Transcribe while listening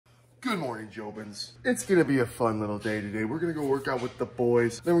Good morning, Jobins. It's gonna be a fun little day today. We're gonna go work out with the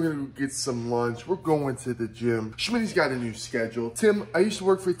boys. Then we're gonna go get some lunch. We're going to the gym. Schmitty's got a new schedule. Tim, I used to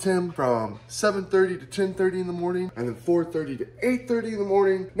work for Tim from 7:30 to 10:30 in the morning, and then 4:30 to 8:30 in the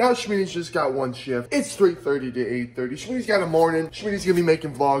morning. Now Schmitty's just got one shift. It's 3:30 to 8:30. Schmitty's got a morning. Schmitty's gonna be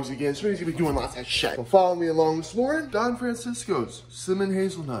making vlogs again. Schmitty's gonna be doing lots of shit. So follow me along this morning. Don Francisco's cinnamon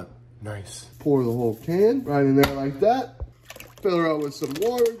hazelnut. Nice. Pour the whole can right in there like that. Fill her out with some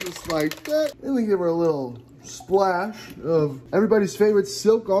water, just like that. And we give her a little splash of everybody's favorite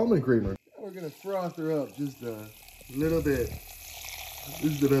silk almond creamer. We're gonna froth her up just a little bit.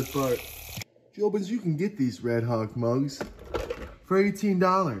 This is the best part. Jobins, you can get these Red Hawk mugs for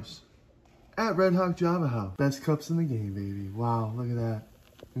 $18 at Red Hawk Java House. Best cups in the game, baby. Wow, look at that.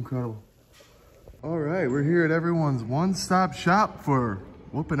 Incredible. All right, we're here at everyone's one-stop shop for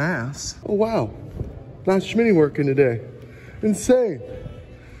whooping ass. Oh, wow. Not Schmitty working today. Insane.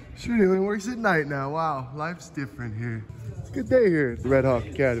 Schmitty only works at night now. Wow, life's different here. It's a good day here at the Red Hawk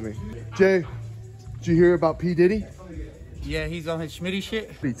Academy. Jay, did you hear about P. Diddy? Yeah, he's on his Schmitty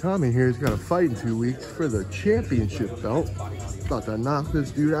shit. Tommy here's got a fight in 2 weeks for the championship belt. About to knock this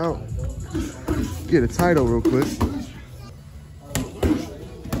dude out. Get a title real quick.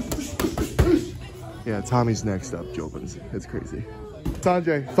 Yeah, Tommy's next up, Jobins. It's crazy.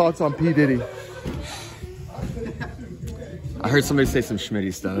 Sanjay, thoughts on P. Diddy? I heard somebody say some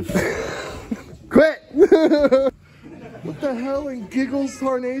Schmitty stuff. Quit! What the hell in giggles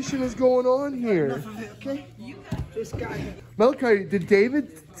tarnation is going on here? Okay? This guy. Malachi, did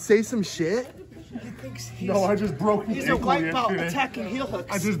David say some shit? He thinks No, I just broke his ankle a white belt yesterday. attacking heel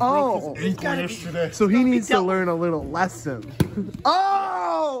hooks. I just broke his ankle yesterday. So he needs to learn a little lesson.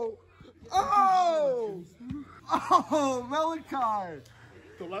 Oh! Oh! Oh, Malachi!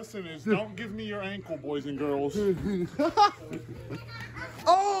 The lesson is don't give me your ankle, boys and girls.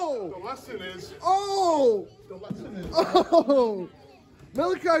 Oh! The lesson is. Oh! The lesson is. Oh!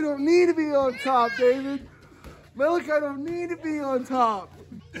 Malachi don't need to be on top, David. Malachi don't need to be on top.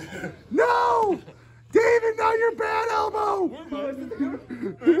 No! David, not your bad elbow!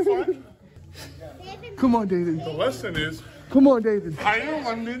 It's fine. Come on, David. The lesson is. Come on, David. Higher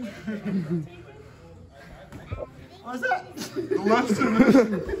London. What's that? The lesson is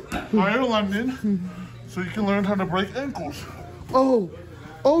higher London, so you can learn how to break ankles. Oh!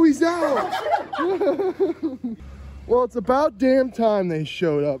 Oh, he's out! Well, it's about damn time they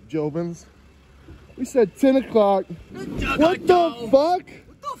showed up, Jobins. We said 10 o'clock. What the fuck? What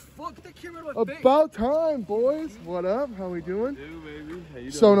the fuck? Get that camera out of my face. About time, boys. What up? How we doing? Dude, baby. How you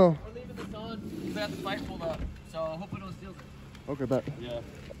doing? Sono. We're leaving the sun. We got the fight pulled up, so hope we don't steal it. Okay, bet. Yeah.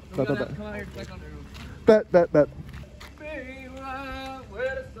 Bet, bet, bet. Come out here to check on the roof. Bet, bet, bet.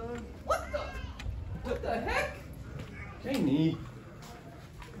 What the heck? Jamie.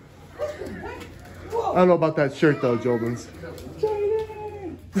 I don't know about that shirt though, Jobins.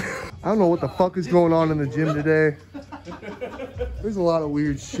 I don't know what the fuck is going on in the gym today. There's a lot of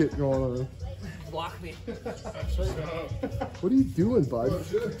weird shit going on. Block me. What are you doing, bud?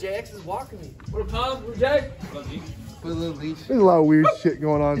 JX is walking me. What up, Tom? We're Jay. Put a little leash. There's a lot of weird shit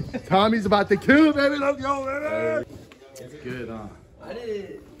going on. Tommy's about to kill it, baby. Let's go, baby. It's good, huh? I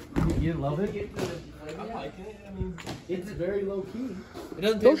did. You love it? I like it. I mean, it's very low key. It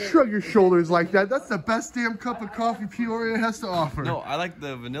doesn't Don't taste shrug your shoulders like that. That's the best damn cup of coffee Peoria has to offer. No, I like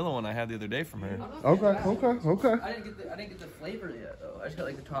the vanilla one I had the other day from her. Okay, okay, okay. I didn't get the flavor yet though. I just got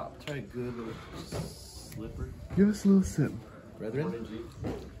like the top. Try a good little slipper. Give us a little sip. Brethren?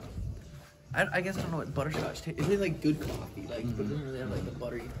 I guess I don't know what butterscotch tastes. It's really like good coffee, like, but it doesn't really have like the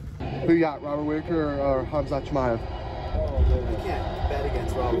buttery. Who you got, Robert Whitaker or Hamza Chimaev? I can't bet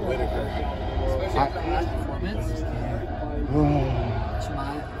against Robert Whitaker. Especially after the last performance.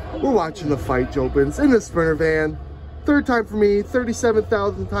 We're watching the fight, Jobins, in the Sprinter van. Third time for me,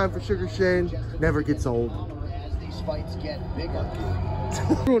 37,000th time for Sugar Shane. Never gets old. As these fights get bigger.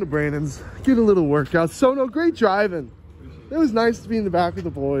 We're going to Brandon's, get a little workout. Sono, great driving. It was nice to be in the back with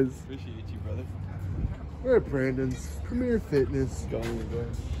the boys. Appreciate you, brother. We're at Brandon's, Premier Fitness.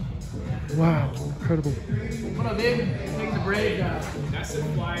 Wow, incredible. What up, babe? Taking the braid down. That's the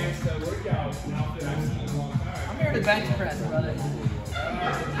flyest workout outfit I've seen in a long time. I'm here to bench press, brother.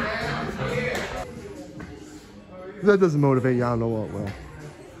 If that doesn't motivate you, I don't know what will.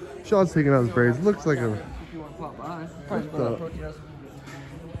 Sean's taking out his braids. Looks like a... If you want to pop by.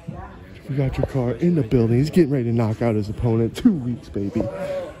 We got your car in the building. He's getting ready to knock out his opponent. 2 weeks, baby.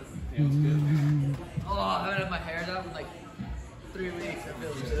 Oh, I haven't had my hair done in like 3 weeks. I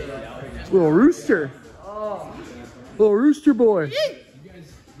feel good. Little rooster. Oh. Little rooster boy. You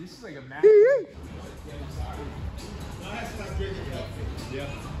guys, this is like a match. Yee, yee. Yeah.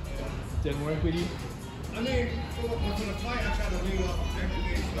 Didn't work with you? I mean, for the fight, I tried to lean off.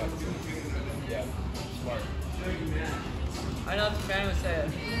 Yeah, smart. I know what the fan was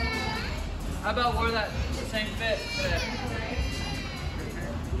saying. How about wear that same fit today?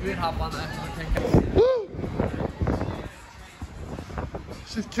 You can hop on that. Woo!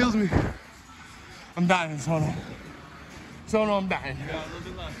 Shit kills me. I'm dying, Sono. Sono, I'm dying.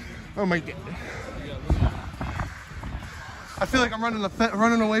 Oh my god. I feel like I'm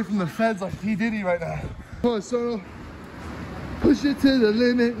running away from the feds like P. Diddy right now. Come on, Sono. Push it to the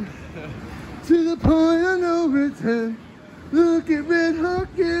limit. To the point of no return. Look at Red Hawk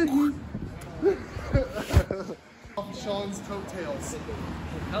and off Sean's coattails.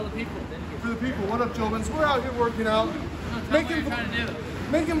 Tell the people. For the people, what up, Jobins? We're out here working out.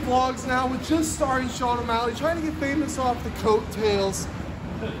 Making vlogs now with just starring SeanO'Malley, trying to get famous off the coattails.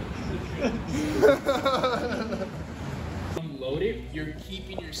 Load it, you're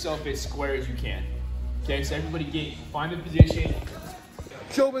keeping yourself as square as you can. Okay, so everybody find a position.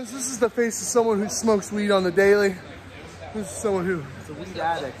 Jobins, this is the face of someone who smokes weed on the daily. This is someone who... It's a weed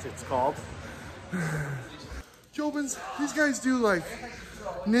addict, it's called. Jobins, these guys do like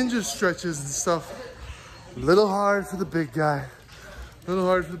ninja stretches and stuff. A little hard for the big guy. A little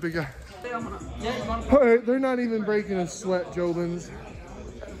hard for the big guy. All right, they're not even breaking a sweat, Jobins.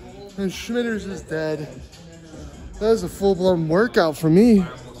 And Schmitters is dead. That was a full-blown workout for me.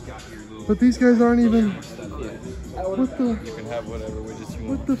 But these guys aren't even... What the... You can have whatever widgets you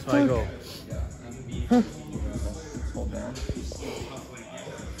want. What the fuck? Huh.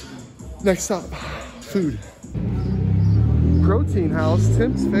 Next stop, food. Protein House,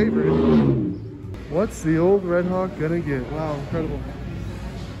 Tim's favorite. What's the old Red Hawk gonna get? Wow, incredible.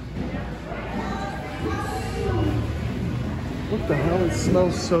 What the hell? It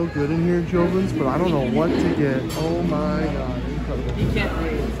smells so good in here, Jobins, but I don't know what to get. Oh my god, incredible. He can't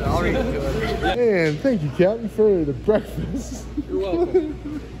read, so I'll read it to him. And thank you, Captain, for the breakfast. You're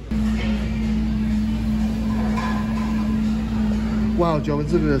welcome. Wow,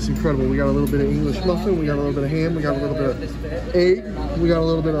 Jobins, look at this, incredible. We got a little bit of English muffin, we got a little bit of ham, we got a little bit of egg, we got a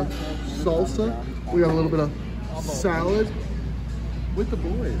little bit of salsa, we got a little bit of salad with the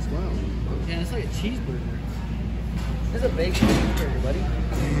boys. Wow. Yeah, it's like a cheeseburger. It's a big cheeseburger, buddy.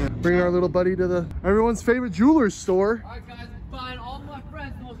 Bring our little buddy to the everyone's favorite jeweler's store. Alright guys, I'm buying all my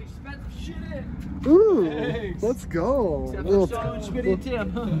friends the most expensive shit in. Ooh, Thanks. let's go. Except Little, for Sean, Schmitty, and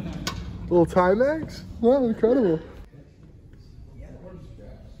Tim. little Timex? Wow, incredible.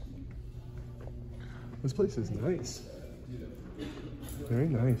 This place is nice. Very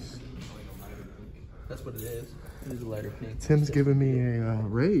nice. That's what it is. It is a lighter pink. Tim's giving me a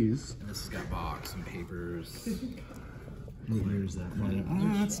raise. This has got box and papers. Here's that one.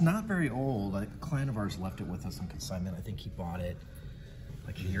 It's not very old. A client of ours left it with us on consignment. I think he bought it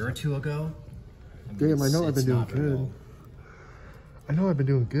like a year or two ago. I mean, Damn, I know I've been doing not very good. old. I know I've been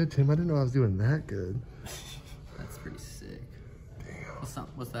doing good, Tim. I didn't know I was doing that good. That's pretty sick. Damn.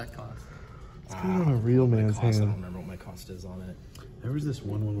 What's that cost? It's going on a real man's I don't hand. remember what my cost is on it. There was this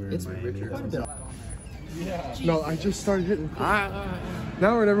one when we were It's in Miami. richer. No, I just started hitting.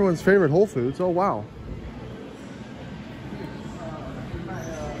 Now we're at everyone's favorite Whole Foods. Oh, wow.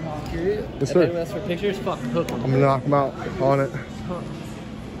 Yes, sir. That's for pictures? Fucking hook I'm gonna knock him out on it.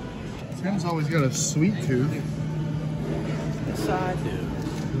 Tim's always got a sweet tooth. Yes, I do.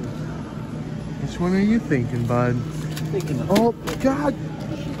 Which one are you thinking, bud? Oh, God.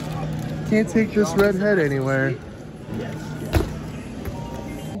 Can't take this redhead anywhere.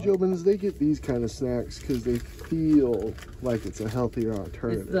 Jobins, they get these kind of snacks because they feel like it's a healthier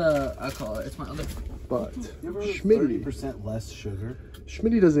alternative. I call it, it's my other. But Schmitty 30% less sugar.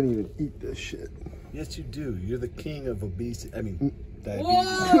 Schmitty doesn't even eat this shit. Yes, you do. You're the king of obesity. I mean, diabetes.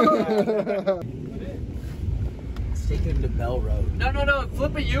 Whoa! Let's take him to Bell Road. No,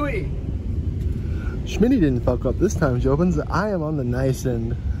 flip a Yui. Schmitty didn't fuck up this time, Jobins. I am on the nice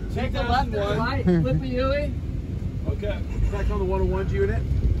end. Take the left and the right, flip a Yui. Okay, back on the 101 unit.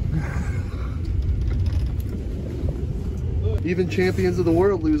 Even champions of the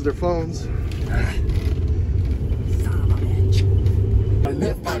world lose their phones. I'm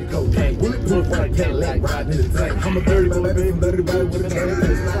a dirty boy, baby, dirty boy with a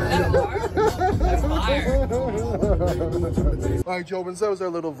That's fire. All right, Jobins, that was our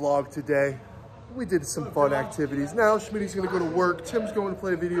little vlog today. We did some fun activities. Now Schmitty's gonna go to work. Tim's going to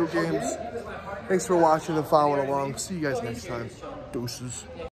play video games. Thanks for watching and following along. See you guys next time. Deuces.